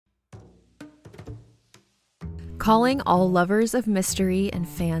Calling all lovers of mystery and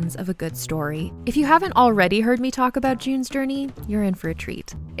fans of a good story. If you haven't already heard me talk about June's Journey, you're in for a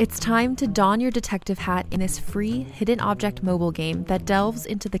treat. It's time to don your detective hat in this free hidden object mobile game that delves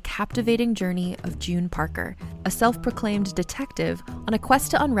into the captivating journey of June Parker, a self-proclaimed detective on a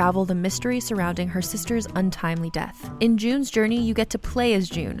quest to unravel the mystery surrounding her sister's untimely death. In June's Journey, you get to play as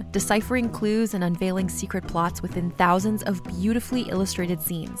June, deciphering clues and unveiling secret plots within thousands of beautifully illustrated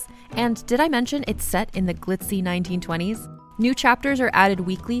scenes. And did I mention it's set in the glitzy 1920s? New chapters are added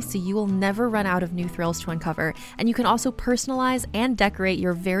weekly, so you will never run out of new thrills to uncover, and you can also personalize and decorate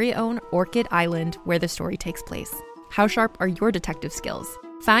your very own Orchid Island where the story takes place. How sharp are your detective skills?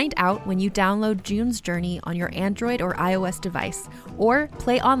 Find out when you download June's Journey on your Android or iOS device, or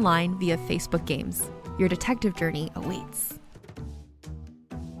play online via Facebook Games. Your detective journey awaits.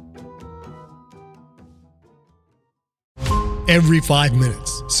 Every 5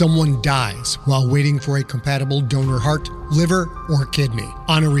 minutes, someone dies while waiting for a compatible donor heart, liver, or kidney.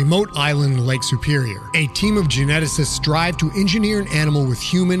 On a remote island in Lake Superior, a team of geneticists strive to engineer an animal with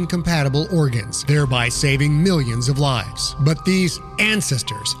human-compatible organs, thereby saving millions of lives. But these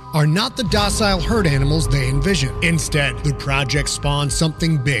ancestors are not the docile herd animals they envision. Instead, the project spawns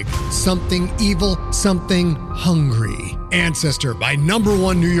something big, something evil, something hungry. Ancestor by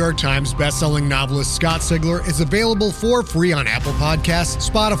 #1 New York Times bestselling novelist Scott Sigler is available for free on Apple Podcasts,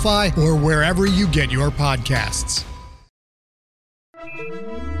 Spotify, or wherever you get your podcasts.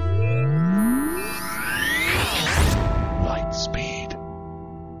 Lightspeed.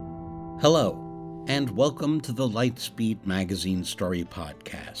 Hello, and welcome to the Lightspeed Magazine Story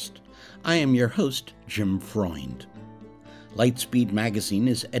Podcast. I am your host, Jim Freund. Lightspeed Magazine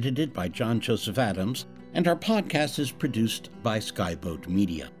is edited by John Joseph Adams, and our podcast is produced by Skyboat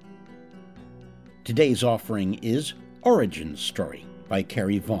Media. Today's offering is Origin Story by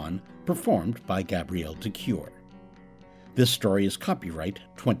Carrie Vaughn, performed by Gabrielle DeCure. This story is copyright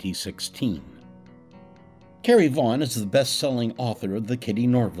 2016. Carrie Vaughn is the best-selling author of the Kitty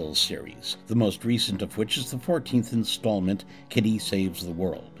Norville series, the most recent of which is the 14th installment, Kitty Saves the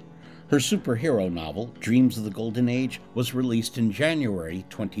World. Her superhero novel, Dreams of the Golden Age, was released in January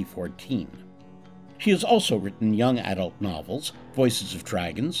 2014. She has also written young adult novels, Voices of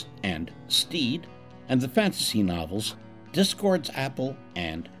Dragons and Steed, and the fantasy novels Discord's Apple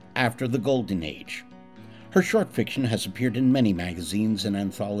and After the Golden Age. Her short fiction has appeared in many magazines and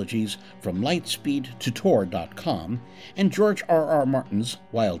anthologies, from Lightspeed to Tor.com and George R.R. Martin's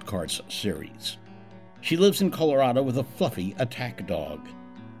Wildcards series. She lives in Colorado with a fluffy attack dog.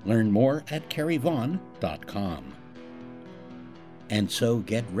 Learn more at carrievaughn.com. And so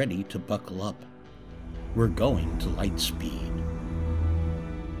get ready to buckle up. We're going to Lightspeed.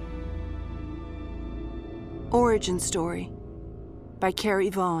 Origin Story by Carrie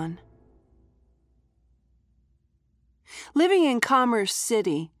Vaughn. Living in Commerce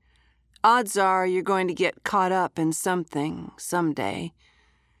City, odds are you're going to get caught up in something someday.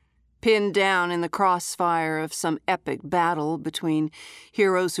 Pinned down in the crossfire of some epic battle between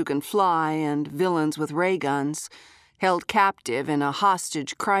heroes who can fly and villains with ray guns, held captive in a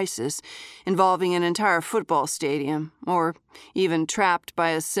hostage crisis involving an entire football stadium, or even trapped by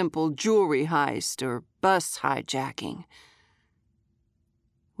a simple jewelry heist or bus hijacking.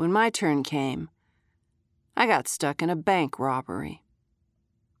 When my turn came, I got stuck in a bank robbery.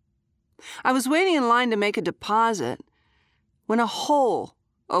 I was waiting in line to make a deposit when a hole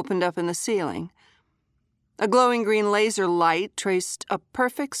opened up in the ceiling. A glowing green laser light traced a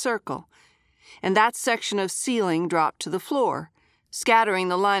perfect circle, and that section of ceiling dropped to the floor, scattering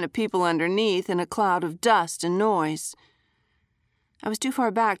the line of people underneath in a cloud of dust and noise. I was too far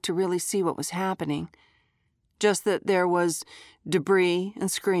back to really see what was happening, just that there was debris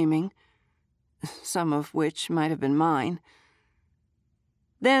and screaming, some of which might have been mine.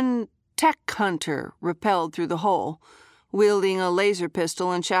 Then Tech Hunter rappelled through the hole, wielding a laser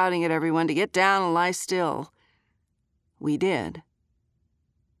pistol and shouting at everyone to get down and lie still. We did.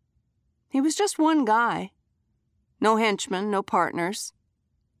 He was just one guy. No henchmen, no partners.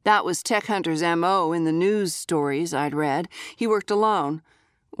 That was Tech Hunter's M.O. in the news stories I'd read. He worked alone,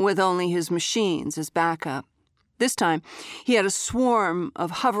 with only his machines as backup. This time, he had a swarm of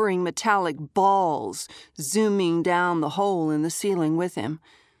hovering metallic balls zooming down the hole in the ceiling with him.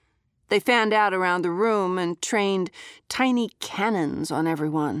 They fanned out around the room and trained tiny cannons on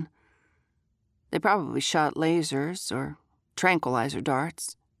everyone. They probably shot lasers or tranquilizer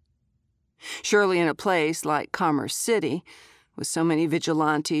darts. Surely in a place like Commerce City, with so many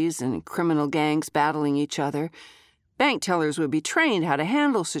vigilantes and criminal gangs battling each other, bank tellers would be trained how to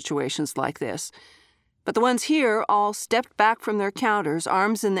handle situations like this. But the ones here all stepped back from their counters,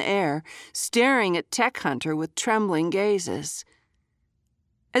 arms in the air, staring at Tech Hunter with trembling gazes.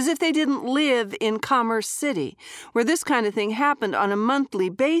 As if they didn't live in Commerce City, where this kind of thing happened on a monthly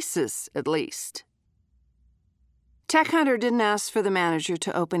basis, at least. Tech Hunter didn't ask for the manager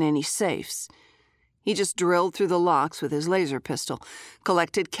to open any safes. He just drilled through the locks with his laser pistol,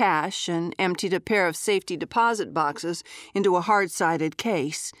 collected cash, and emptied a pair of safety deposit boxes into a hard-sided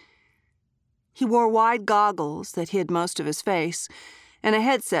case. He wore wide goggles that hid most of his face, and a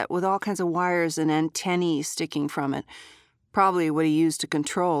headset with all kinds of wires and antennae sticking from it, probably what he used to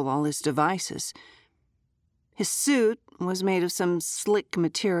control all his devices. His suit was made of some slick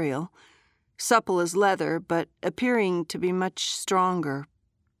material, supple as leather, but appearing to be much stronger,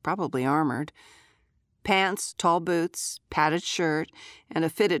 probably armored. Pants, tall boots, padded shirt, and a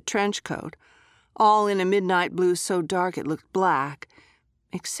fitted trench coat, all in a midnight blue so dark it looked black,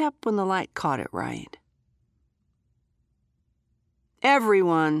 except when the light caught it right.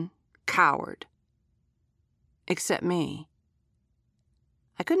 Everyone cowered, except me.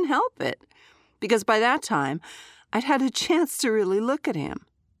 I couldn't help it, because by that time, I'd had a chance to really look at him.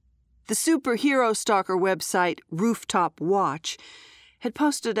 The superhero stalker website Rooftop Watch had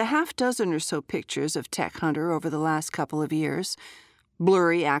posted a half-dozen or so pictures of Tech Hunter over the last couple of years,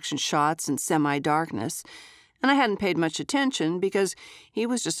 blurry action shots in semi-darkness, and I hadn't paid much attention because he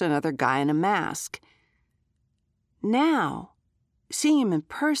was just another guy in a mask. Now, seeing him in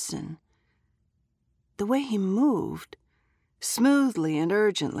person, the way he moved, smoothly and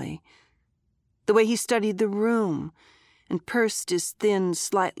urgently, the way he studied the room and pursed his thin,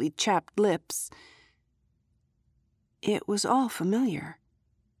 slightly chapped lips, it was all familiar.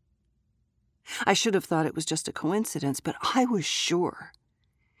 I should have thought it was just a coincidence, but I was sure.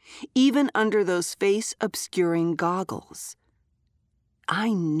 Even under those face-obscuring goggles,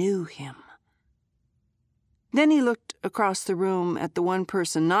 I knew him. Then he looked across the room at the one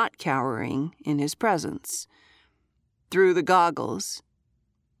person not cowering in his presence. Through the goggles,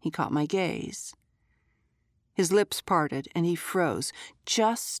 he caught my gaze. His lips parted, and he froze,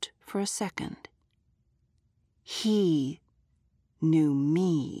 just for a second. He knew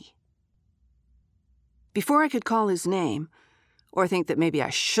me. Before I could call his name, or think that maybe I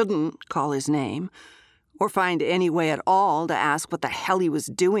shouldn't call his name, or find any way at all to ask what the hell he was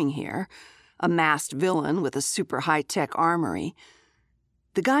doing here, a masked villain with a super high-tech armory,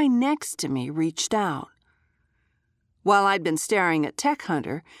 the guy next to me reached out. While I'd been staring at Tech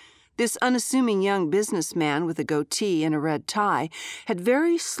Hunter, this unassuming young businessman with a goatee and a red tie had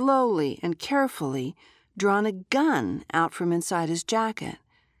very slowly and carefully drawn a gun out from inside his jacket.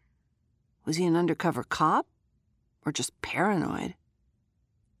 Was he an undercover cop? Or just paranoid?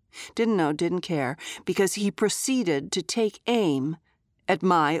 Didn't know, didn't care, because he proceeded to take aim at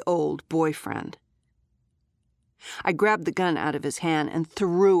my old boyfriend. I grabbed the gun out of his hand and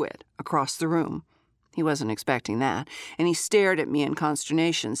threw it across the room. He wasn't expecting that, and he stared at me in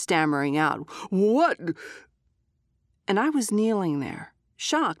consternation, stammering out, "What?" And I was kneeling there,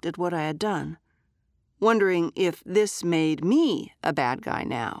 shocked at what I had done, wondering if this made me a bad guy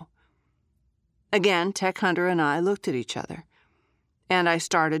now. Again, Tech Hunter and I looked at each other, and I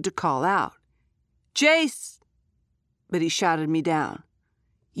started to call out, "Jace!" But he shouted me down.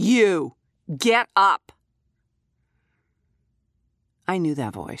 "You! Get up!" I knew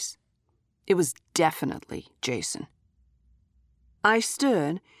that voice. It was definitely Jason. I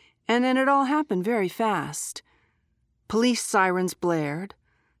stood, and then it all happened very fast. Police sirens blared.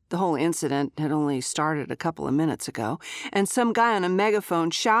 The whole incident had only started a couple of minutes ago, and some guy on a megaphone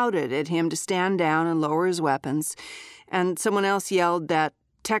shouted at him to stand down and lower his weapons, and someone else yelled that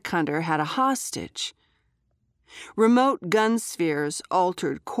Tech Hunter had a hostage. Remote gun spheres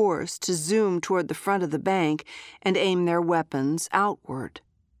altered course to zoom toward the front of the bank and aim their weapons outward.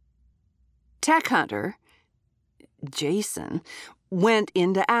 Tech Hunter, Jason, went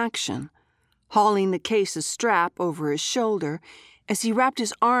into action, hauling the case's strap over his shoulder as he wrapped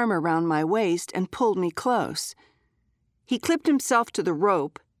his arm around my waist and pulled me close. He clipped himself to the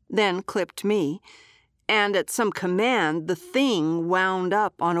rope, then clipped me, and at some command, the thing wound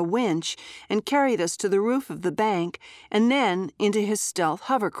up on a winch and carried us to the roof of the bank and then into his stealth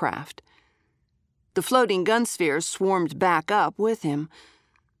hovercraft. The floating gun spheres swarmed back up with him.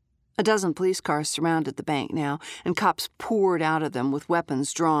 A dozen police cars surrounded the bank now, and cops poured out of them with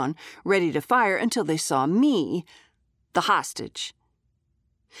weapons drawn, ready to fire until they saw me, the hostage.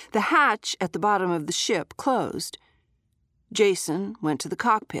 The hatch at the bottom of the ship closed. Jason went to the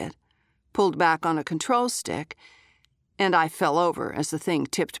cockpit, pulled back on a control stick, and I fell over as the thing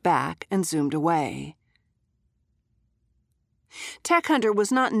tipped back and zoomed away. Tech Hunter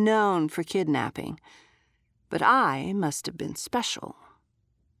was not known for kidnapping, But I must have been special.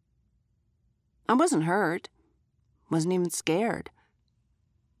 I wasn't hurt, wasn't even scared.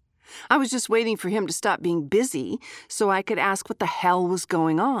 I was just waiting for him to stop being busy so I could ask what the hell was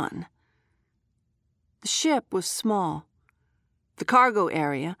going on. The ship was small. The cargo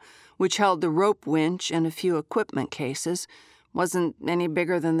area, which held the rope winch and a few equipment cases, wasn't any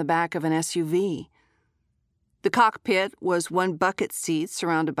bigger than the back of an SUV. The cockpit was one bucket seat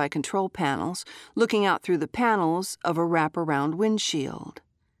surrounded by control panels, looking out through the panels of a wraparound windshield.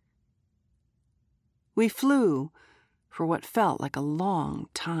 We flew for what felt like a long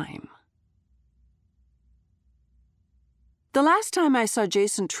time. The last time I saw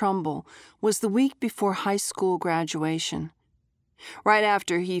Jason Trumbull was the week before high school graduation. Right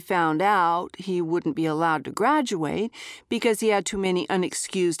after he found out he wouldn't be allowed to graduate because he had too many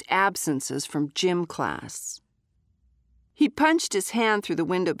unexcused absences from gym class. He punched his hand through the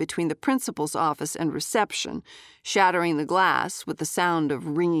window between the principal's office and reception, shattering the glass with the sound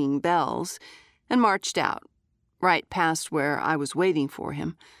of ringing bells, and marched out, right past where I was waiting for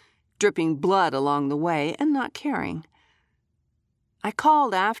him, dripping blood along the way and not caring. I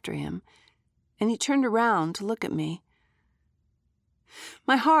called after him, and he turned around to look at me.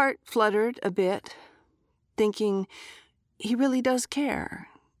 My heart fluttered a bit, thinking, he really does care.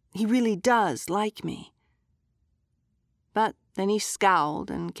 He really does like me. But then he scowled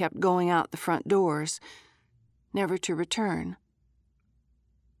and kept going out the front doors, never to return.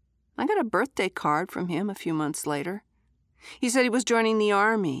 I got a birthday card from him a few months later. He said he was joining the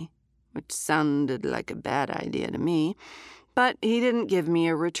Army, which sounded like a bad idea to me, but he didn't give me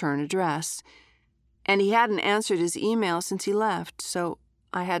a return address, and he hadn't answered his email since he left, so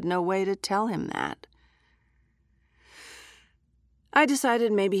I had no way to tell him that. I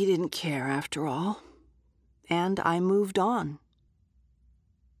decided maybe he didn't care after all, and I moved on.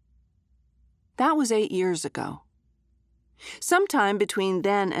 That was 8 years ago. Sometime between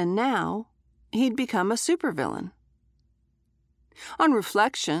then and now, he'd become a supervillain. On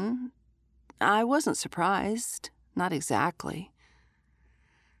reflection, I wasn't surprised, not exactly.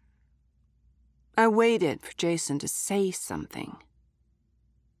 I waited for Jason to say something.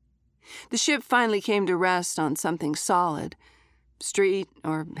 The ship finally came to rest on something solid, street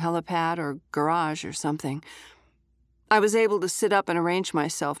or helipad or garage or something. I was able to sit up and arrange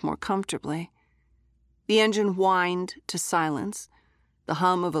myself more comfortably. The engine whined to silence, the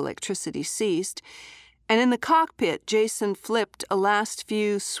hum of electricity ceased, and in the cockpit, Jason flipped a last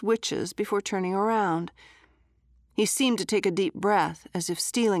few switches before turning around. He seemed to take a deep breath, as if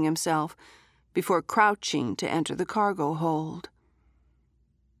steeling himself, before crouching to enter the cargo hold.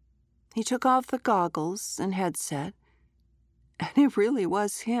 He took off the goggles and headset, and it really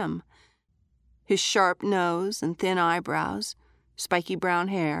was him. His sharp nose and thin eyebrows, spiky brown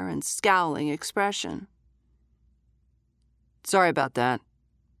hair, and scowling expression. "Sorry about that,"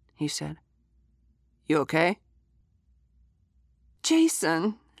 he said. "You okay?"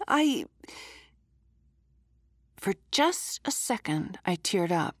 "Jason, For just a second, I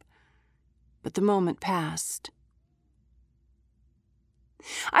teared up, but the moment passed.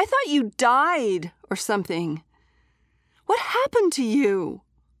 "I thought you died or something. What happened to you?"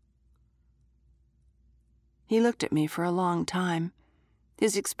 He looked at me for a long time,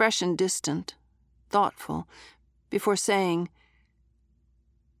 his expression distant, thoughtful, before saying,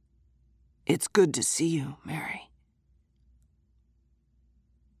 "It's good to see you, Mary."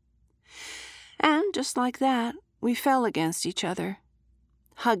 And just like that, we fell against each other,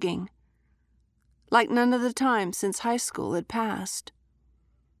 hugging, like none of the time since high school had passed.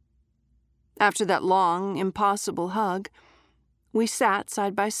 After that long, impossible hug, we sat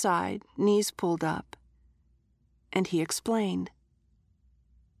side by side, knees pulled up, and he explained.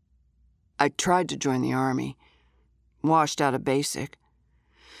 "I tried to join the Army, washed out of basic.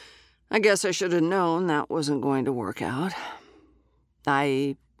 I guess I should have known that wasn't going to work out.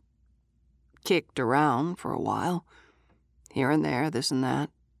 I kicked around for a while, here and there, this and that.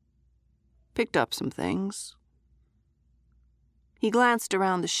 Picked up some things." He glanced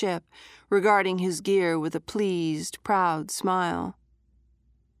around the ship, regarding his gear with a pleased, proud smile.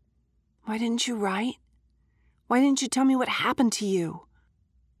 "Why didn't you write? Why didn't you tell me what happened to you?"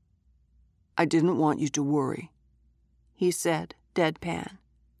 "I didn't want you to worry," he said, deadpan.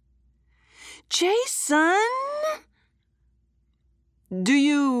 "Jason! Do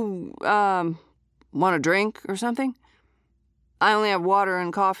you, want a drink or something? I only have water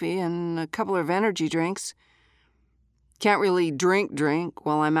and coffee and a couple of energy drinks. Can't really drink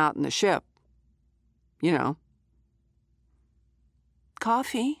while I'm out in the ship. You know."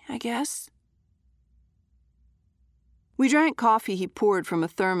 "Coffee, I guess." We drank coffee he poured from a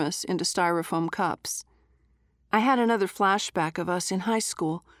thermos into styrofoam cups. I had another flashback of us in high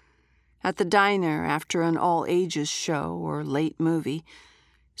school, at the diner after an all-ages show or late movie,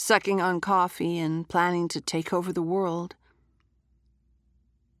 sucking on coffee and planning to take over the world.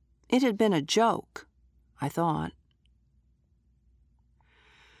 It had been a joke, I thought.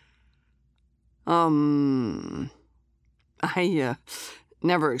 I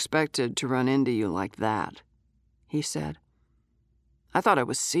never expected to run into you like that, he said. I thought I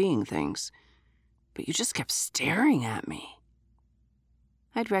was seeing things, but you just kept staring at me.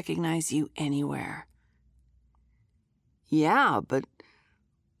 I'd recognize you anywhere. Yeah, but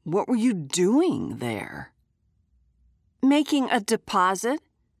what were you doing there? Making a deposit?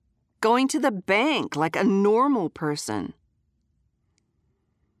 Going to the bank like a normal person.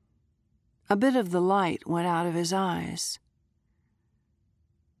 A bit of the light went out of his eyes.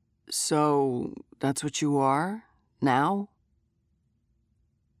 So, that's what you are, now?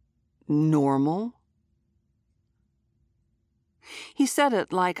 Normal? He said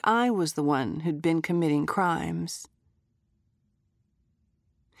it like I was the one who'd been committing crimes.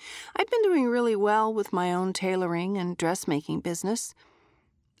 I'd been doing really well with my own tailoring and dressmaking business.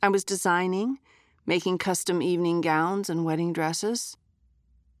 I was designing, making custom evening gowns and wedding dresses.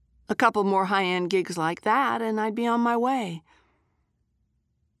 A couple more high-end gigs like that, and I'd be on my way.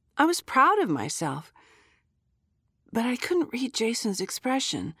 I was proud of myself, but I couldn't read Jason's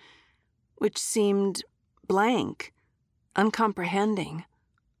expression, which seemed blank, uncomprehending.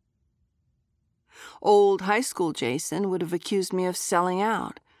 Old high school Jason would have accused me of selling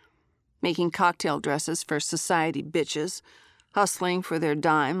out, making cocktail dresses for society bitches, hustling for their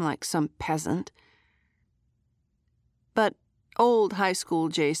dime like some peasant. But old high school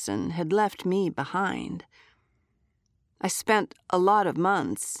Jason had left me behind. I spent a lot of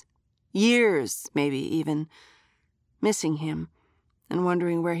months, years maybe even, missing him and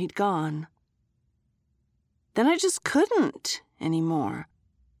wondering where he'd gone. Then I just couldn't anymore.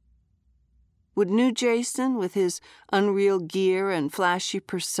 Would new Jason, with his unreal gear and flashy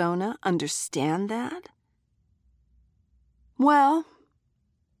persona, understand that? Well,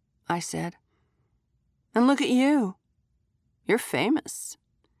 I said, and look at you. You're famous.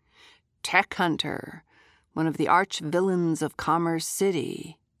 Tech hunter, one of the arch villains of Commerce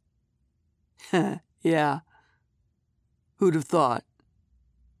City. Yeah. Who'd have thought?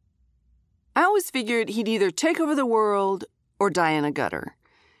 I always figured he'd either take over the world or die in a gutter.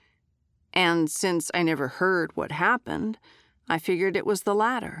 And since I never heard what happened, I figured it was the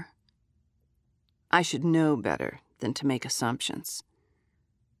latter. I should know better than to make assumptions.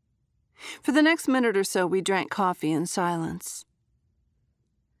 For the next minute or so, we drank coffee in silence.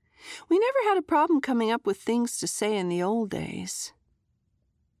 We never had a problem coming up with things to say in the old days.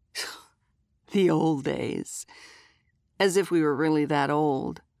 The old days. As if we were really that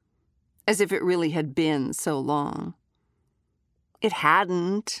old. As if it really had been so long. It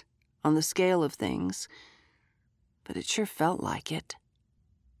hadn't, on the scale of things, but it sure felt like it.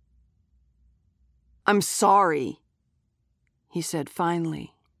 I'm sorry, he said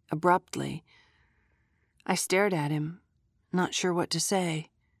finally, abruptly. I stared at him, not sure what to say.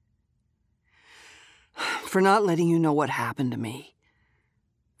 For not letting you know what happened to me.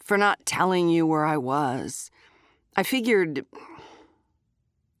 For not telling you where I was. I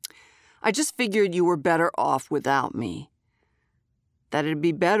just figured you were better off without me. That it'd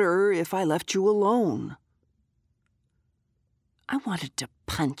be better if I left you alone. I wanted to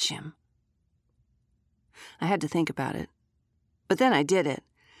punch him. I had to think about it. But then I did it,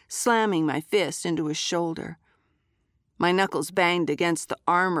 slamming my fist into his shoulder. My knuckles banged against the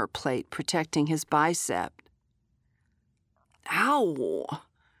armor plate protecting his bicep. Ow,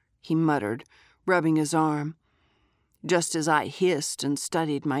 he muttered, rubbing his arm, just as I hissed and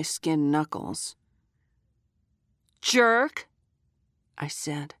studied my skinned knuckles. Jerk, I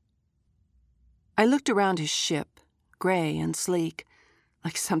said. I looked around his ship, gray and sleek,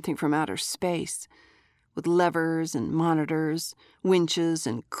 like something from outer space, with levers and monitors, winches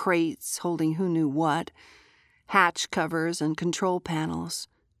and crates holding who knew what, hatch covers and control panels.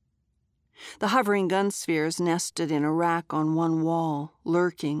 The hovering gun spheres nested in a rack on one wall,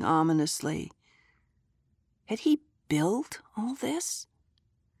 lurking ominously. Had he built all this?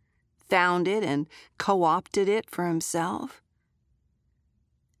 Found it and co-opted it for himself?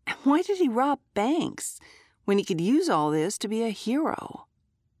 And why did he rob banks when he could use all this to be a hero?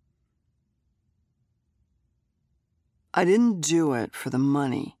 I didn't do it for the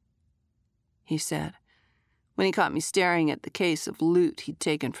money, he said, when he caught me staring at the case of loot he'd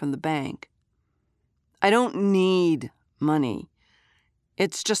taken from the bank. I don't need money.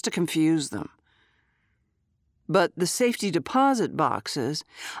 It's just to confuse them. But the safety deposit boxes,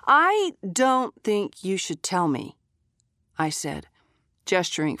 I don't think you should tell me, I said,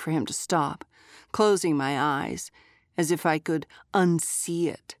 gesturing for him to stop, closing my eyes, as if I could unsee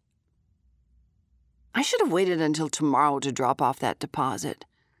it. I should have waited until tomorrow to drop off that deposit.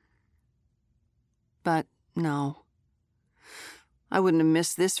 But no, I wouldn't have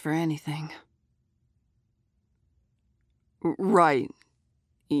missed this for anything. Right.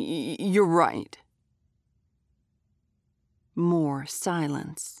 You're right. More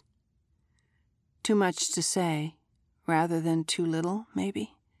silence. Too much to say, rather than too little,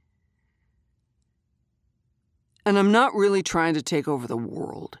 maybe? And I'm not really trying to take over the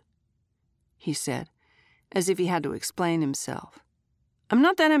world, he said, as if he had to explain himself. I'm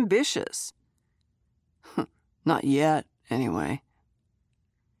not that ambitious. Not yet, anyway.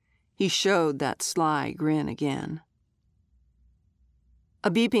 He showed that sly grin again. A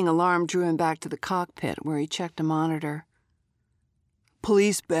beeping alarm drew him back to the cockpit, where he checked a monitor.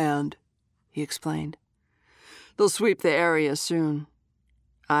 Police band, he explained. They'll sweep the area soon.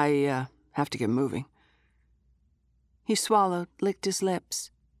 I have to get moving. He swallowed, licked his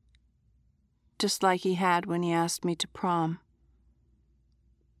lips, just like he had when he asked me to prom.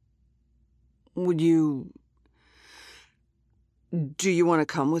 Do you want to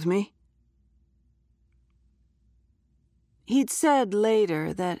come with me? He'd said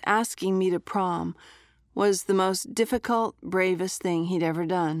later that asking me to prom was the most difficult, bravest thing he'd ever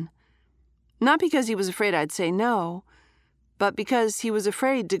done. Not because he was afraid I'd say no, but because he was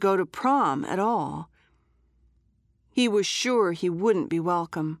afraid to go to prom at all. He was sure he wouldn't be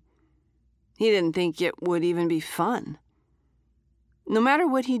welcome. He didn't think it would even be fun. No matter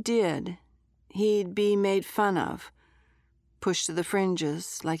what he did, he'd be made fun of, pushed to the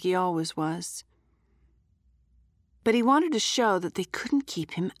fringes like he always was. But he wanted to show that they couldn't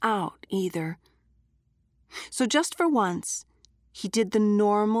keep him out either. So just for once, he did the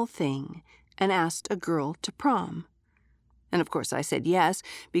normal thing and asked a girl to prom. And of course I said yes,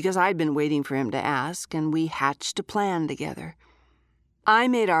 because I'd been waiting for him to ask, and we hatched a plan together. I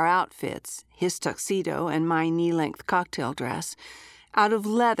made our outfits, his tuxedo and my knee-length cocktail dress, out of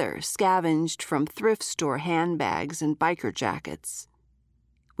leather scavenged from thrift store handbags and biker jackets.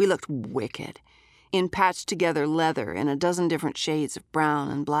 We looked wicked, in patched-together leather in a dozen different shades of brown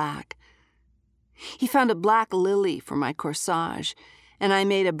and black. He found a black lily for my corsage, and I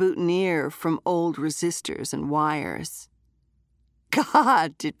made a boutonniere from old resistors and wires.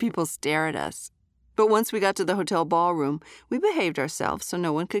 God, did people stare at us. But once we got to the hotel ballroom, we behaved ourselves so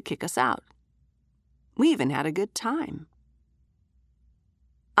no one could kick us out. We even had a good time.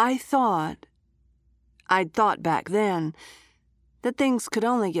 I'd thought back then, that things could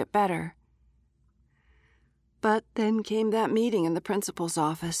only get better. But then came that meeting in the principal's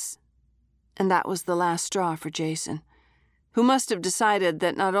office, and that was the last straw for Jason, who must have decided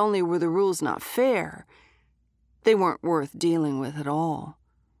that not only were the rules not fair, they weren't worth dealing with at all.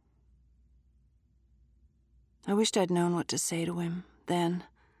 I wished I'd known what to say to him then,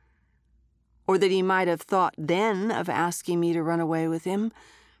 or that he might have thought then of asking me to run away with him.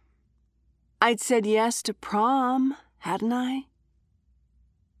 I'd said yes to prom, hadn't I?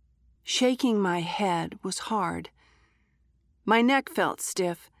 Shaking my head was hard. My neck felt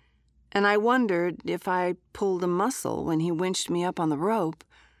stiff, and I wondered if I pulled a muscle when he winched me up on the rope,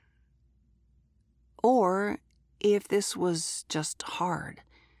 or if this was just hard.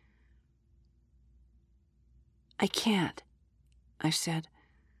 I can't, I said.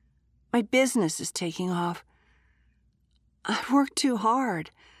 My business is taking off. I've worked too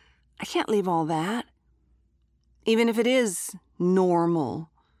hard. I can't leave all that, even if it is normal.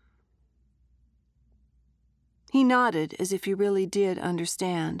 He nodded as if he really did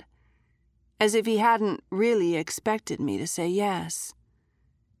understand, as if he hadn't really expected me to say yes.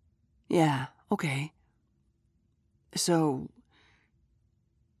 Yeah, okay. So,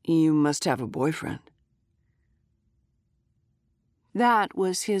 you must have a boyfriend. That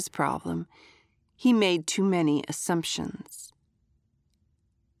was his problem. He made too many assumptions.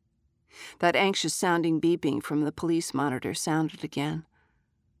 That anxious-sounding beeping from the police monitor sounded again.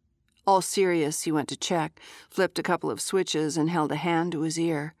 All serious, he went to check, flipped a couple of switches, and held a hand to his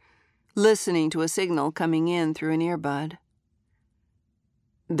ear, listening to a signal coming in through an earbud.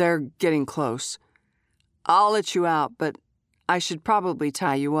 They're getting close. I'll let you out, but I should probably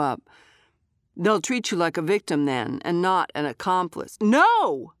tie you up. They'll treat you like a victim then, and not an accomplice.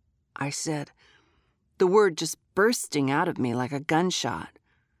 No! I said, the word just bursting out of me like a gunshot.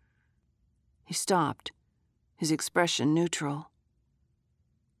 He stopped, his expression neutral.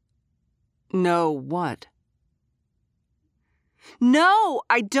 No, what? No,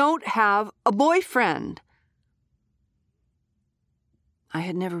 I don't have a boyfriend. I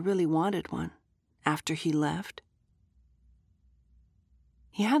had never really wanted one after he left.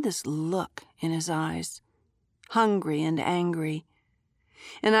 He had this look in his eyes, hungry and angry,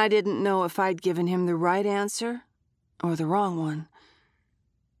 and I didn't know if I'd given him the right answer or the wrong one.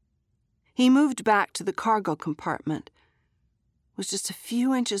 He moved back to the cargo compartment, was just a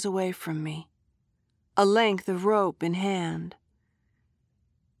few inches away from me, a length of rope in hand.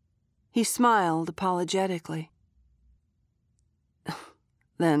 He smiled apologetically.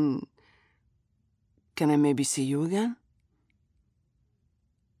 Then, can I maybe see you again?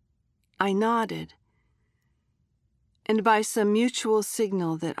 I nodded, and by some mutual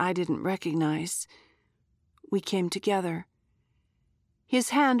signal that I didn't recognize, we came together. His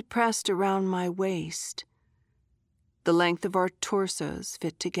hand pressed around my waist. The length of our torsos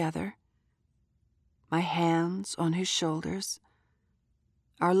fit together. My hands on his shoulders.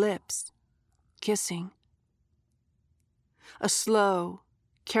 Our lips kissing. A slow,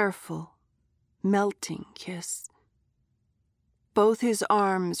 careful, melting kiss. Both his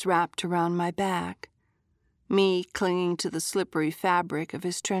arms wrapped around my back, me clinging to the slippery fabric of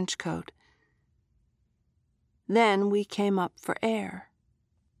his trench coat. Then we came up for air.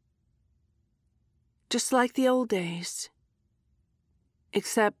 Just like the old days,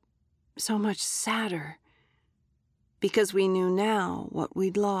 except so much sadder, because we knew now what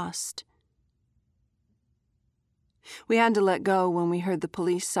we'd lost. We had to let go when we heard the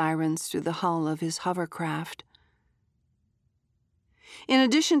police sirens through the hull of his hovercraft. In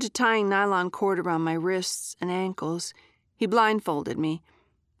addition to tying nylon cord around my wrists and ankles, he blindfolded me,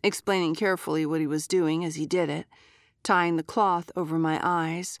 explaining carefully what he was doing as he did it, tying the cloth over my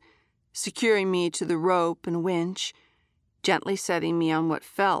eyes, securing me to the rope and winch, gently setting me on what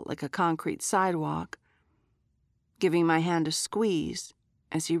felt like a concrete sidewalk, giving my hand a squeeze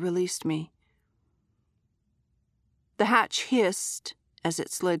as he released me. The hatch hissed as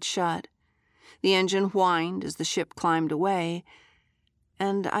it slid shut. The engine whined as the ship climbed away,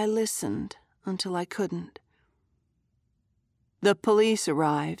 and I listened until I couldn't. The police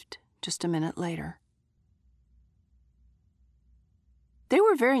arrived just a minute later. They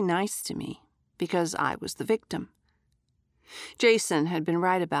were very nice to me because I was the victim. Jason had been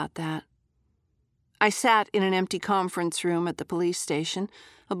right about that. I sat in an empty conference room at the police station,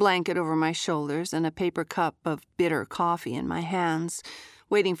 a blanket over my shoulders and a paper cup of bitter coffee in my hands,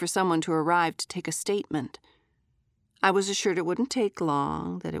 waiting for someone to arrive to take a statement. I was assured it wouldn't take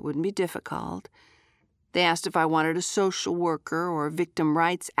long, that it wouldn't be difficult. They asked if I wanted a social worker or a victim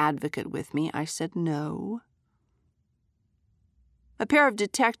rights advocate with me. I said no. A pair of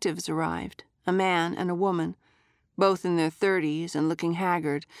detectives arrived, a man and a woman, both in their 30s and looking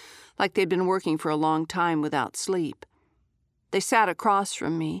haggard, like they'd been working for a long time without sleep. They sat across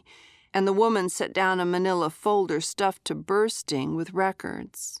from me, and the woman set down a manila folder stuffed to bursting with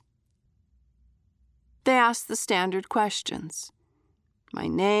records. They asked the standard questions. My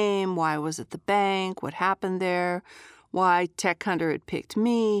name, why I was at the bank, what happened there, why Tech Hunter had picked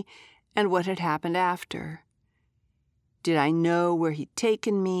me, and what had happened after. Did I know where he'd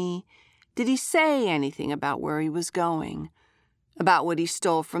taken me? Did he say anything about where he was going? About what he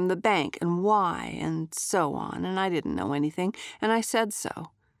stole from the bank and why, and so on, and I didn't know anything, and I said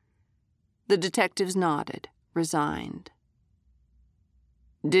so. The detectives nodded, resigned.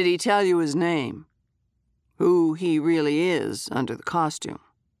 Did he tell you his name? Who he really is under the costume?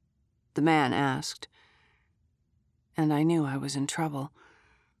 The man asked. And I knew I was in trouble.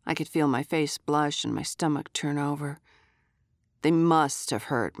 I could feel my face blush and my stomach turn over. They must have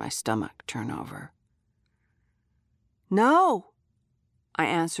heard my stomach turn over. No, I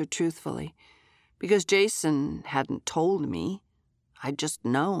answered truthfully, because Jason hadn't told me. I'd just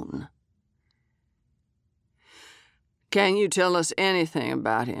known. Can you tell us anything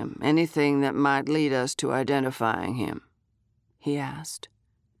about him, anything that might lead us to identifying him? He asked.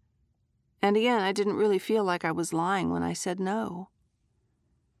 And again, I didn't really feel like I was lying when I said no.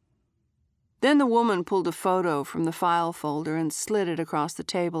 Then the woman pulled a photo from the file folder and slid it across the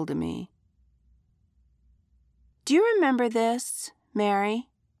table to me. Do you remember this, Mary?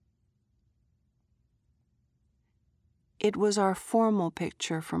 It was our formal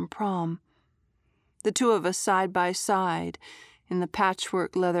picture from prom. The two of us side by side in the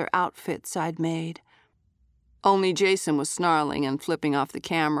patchwork leather outfits I'd made. Only Jason was snarling and flipping off the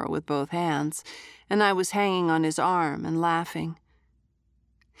camera with both hands, and I was hanging on his arm and laughing.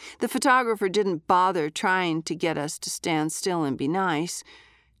 The photographer didn't bother trying to get us to stand still and be nice,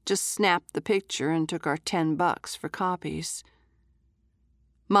 just snapped the picture and took our $10 for copies.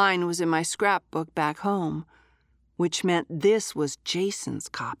 Mine was in my scrapbook back home, which meant this was Jason's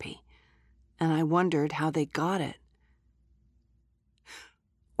copy, and I wondered how they got it.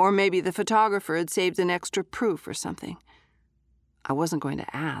 Or maybe the photographer had saved an extra proof or something. I wasn't going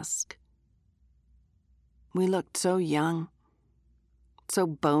to ask. We looked so young, so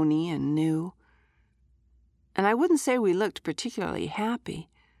bony and new. And I wouldn't say we looked particularly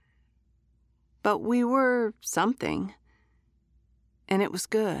happy. But we were something. And it was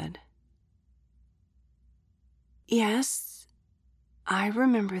good. Yes, I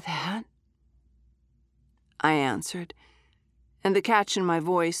remember that, I answered, and the catch in my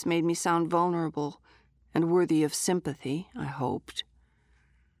voice made me sound vulnerable and worthy of sympathy, I hoped.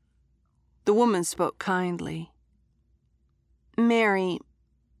 The woman spoke kindly. Mary,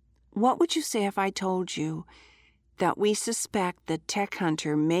 what would you say if I told you that we suspect the tech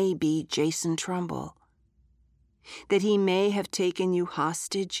hunter may be Jason Trumbull? That he may have taken you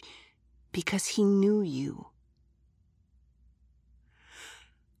hostage because he knew you?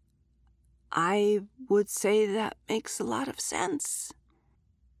 I would say that makes a lot of sense.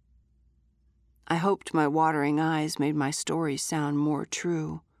 I hoped my watering eyes made my story sound more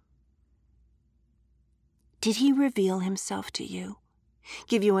true. Did he reveal himself to you?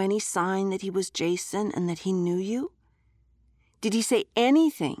 Give you any sign that he was Jason and that he knew you? Did he say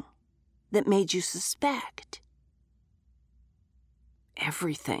anything that made you suspect?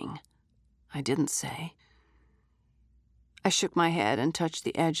 Everything, I didn't say. I shook my head and touched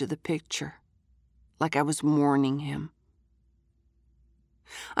the edge of the picture, like I was warning him.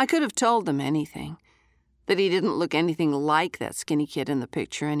 I could have told them anything, that he didn't look anything like that skinny kid in the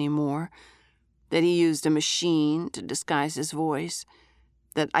picture anymore, that he used a machine to disguise his voice,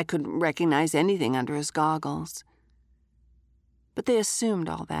 that I couldn't recognize anything under his goggles. But they assumed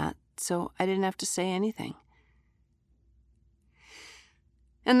all that, so I didn't have to say anything.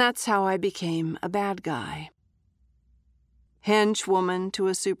 And that's how I became a bad guy. Henchwoman to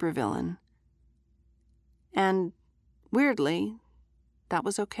a supervillain. And, weirdly, that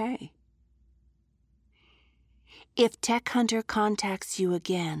was okay. If Tech Hunter contacts you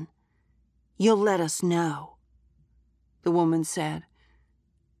again, you'll let us know, the woman said,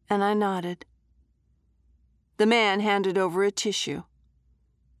 and I nodded. The man handed over a tissue,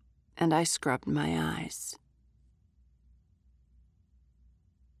 and I scrubbed my eyes.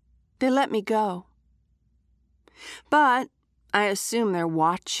 They let me go. But I assume they're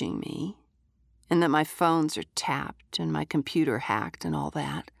watching me, and that my phones are tapped and my computer hacked and all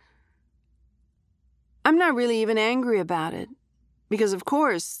that. I'm not really even angry about it, because of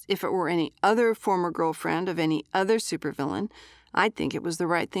course, if it were any other former girlfriend of any other supervillain, I'd think it was the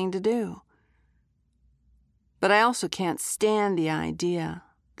right thing to do. But I also can't stand the idea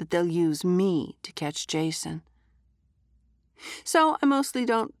that they'll use me to catch Jason. So I mostly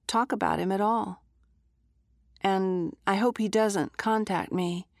don't talk about him at all. And I hope he doesn't contact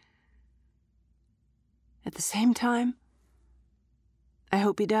me. At the same time, I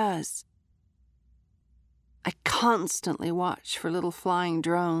hope he does. I constantly watch for little flying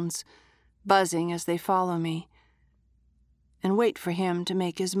drones, buzzing as they follow me, and wait for him to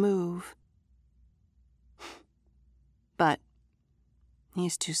make his move. But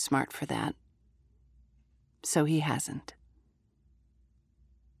he's too smart for that. So he hasn't.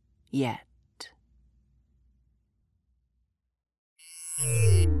 Yet.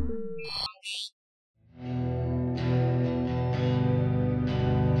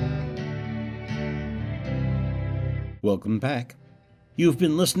 Welcome back. You've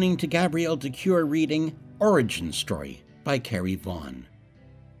been listening to Gabrielle de Cuir reading Origin Story by Carrie Vaughn.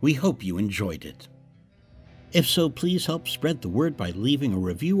 We hope you enjoyed it. If so, please help spread the word by leaving a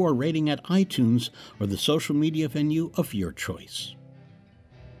review or rating at iTunes or the social media venue of your choice.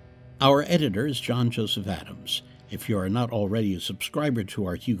 Our editor is John Joseph Adams. If you are not already a subscriber to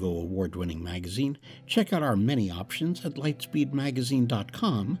our Hugo Award-winning magazine, check out our many options at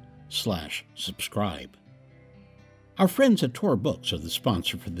lightspeedmagazine.com/subscribe. Our friends at Tor Books are the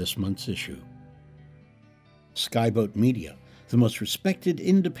sponsor for this month's issue. Skyboat Media, the most respected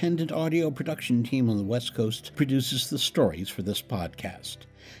independent audio production team on the West Coast, produces the stories for this podcast.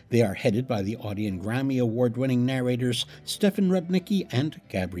 They are headed by the Audie and Grammy Award-winning narrators Stefan Rudnicki and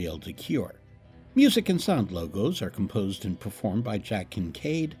Gabrielle de Cuir. Music and sound logos are composed and performed by Jack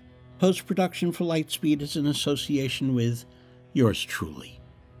Kincaid. Post-production for Lightspeed is in association with yours truly.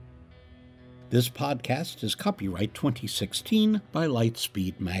 This podcast is copyright 2016 by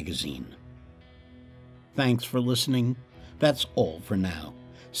Lightspeed Magazine. Thanks for listening. That's all for now.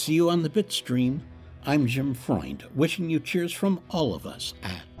 See you on the Bitstream. I'm Jim Freund, wishing you cheers from all of us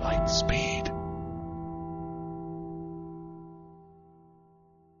at Lightspeed.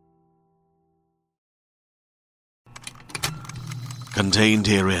 Contained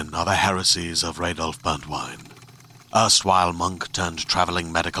herein are the heresies of Radolf Burntwine, erstwhile monk turned traveling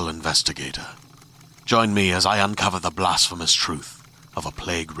medical investigator. Join me as I uncover the blasphemous truth of a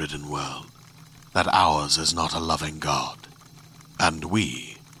plague-ridden world, that ours is not a loving God, and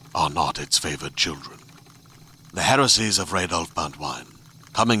we are not its favored children. The Heresies of Radolf Burntwine,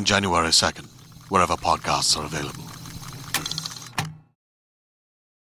 coming January 2nd, wherever podcasts are available.